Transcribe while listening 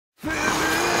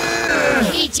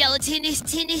Eat gelatin is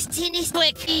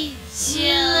quick. Eat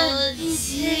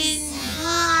gelatin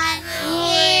hot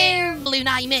air balloon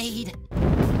I made.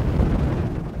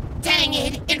 Dang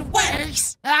it, it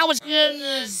works! I was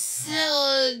gonna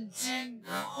sell it to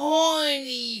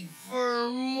Corny for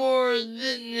more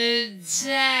than it's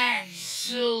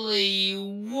actually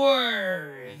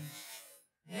worth.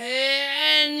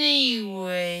 Anyway,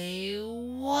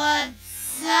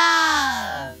 what's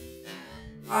up?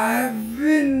 I've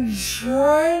been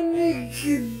trying to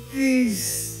get these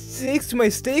steaks to my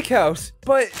steakhouse,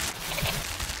 but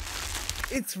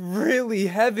it's really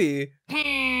heavy.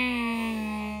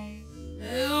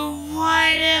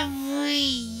 What if we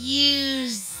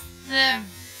use the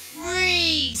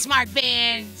free smart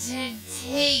van to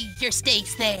take your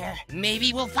steaks there?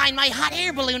 Maybe we'll find my hot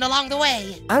air balloon along the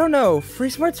way. I don't know. Free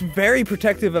Smart's very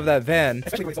protective of that van.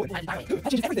 Especially when it's that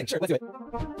changes everything. Sure, let's do it.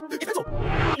 It's pencil.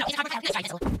 No, it's not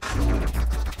pencil.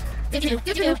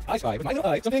 I spy with my little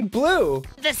eye something blue.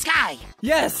 The sky.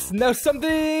 Yes, now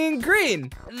something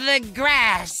green. The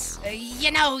grass.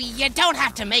 You know, you don't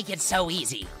have to make it so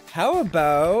easy. How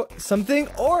about something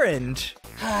orange?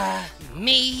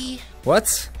 Me?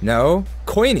 What? No,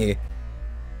 Coiny.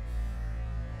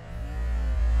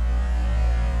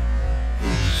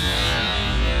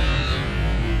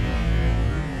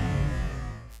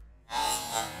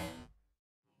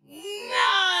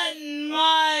 Not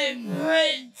my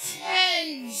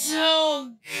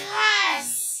potential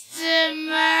customer.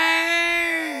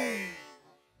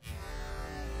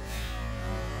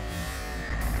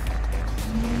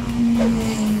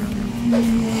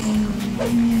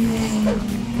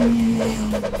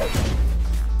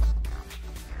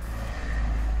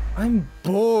 I'm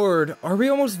bored. Are we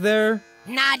almost there?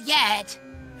 Not yet.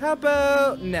 How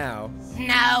about now?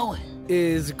 No.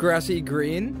 Is grassy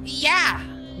green? Yeah.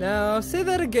 Now say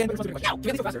that again. No.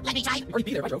 Let me try. Already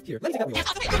be there. I drove here. Let me take that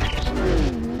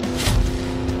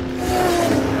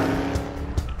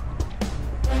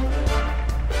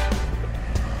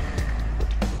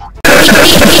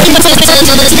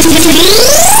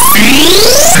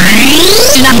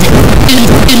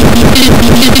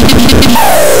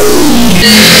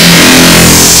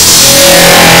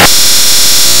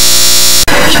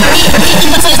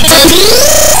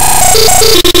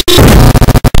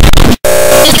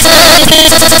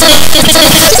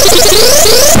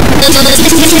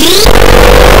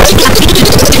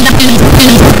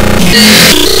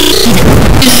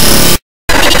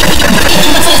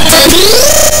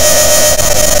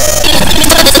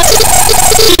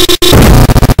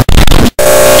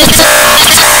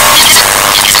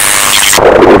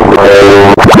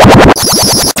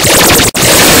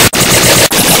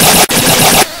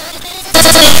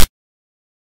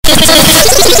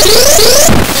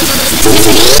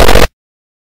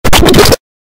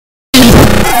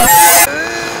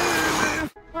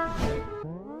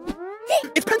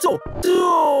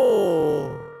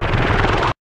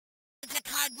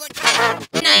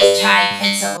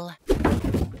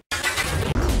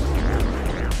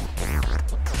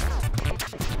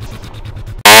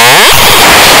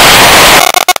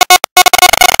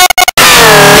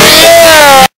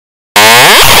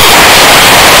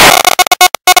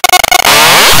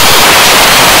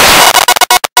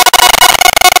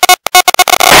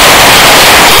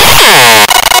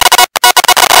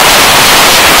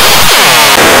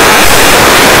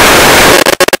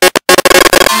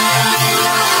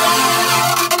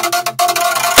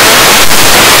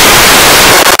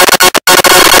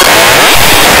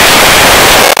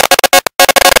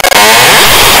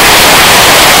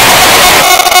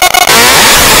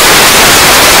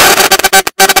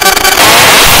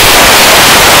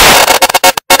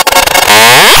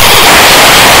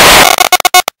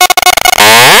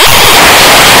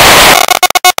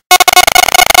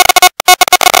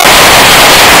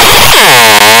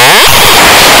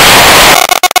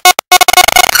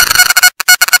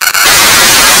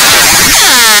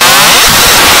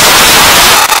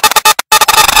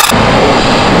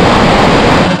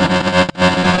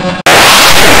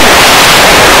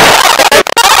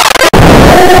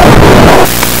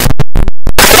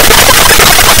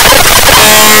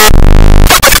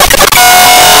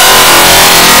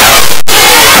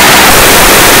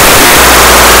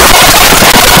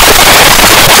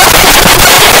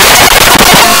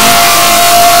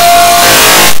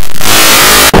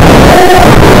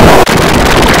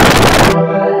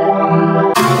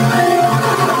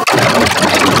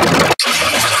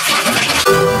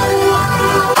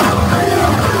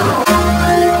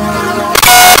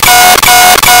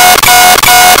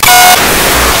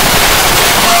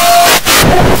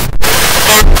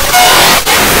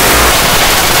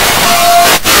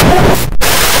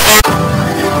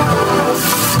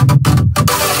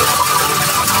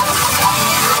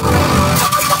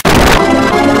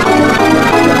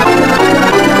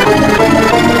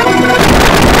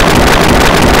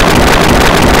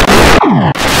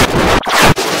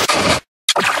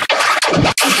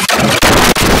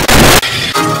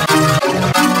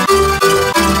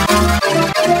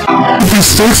these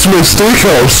steaks to my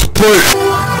steakhouse, but...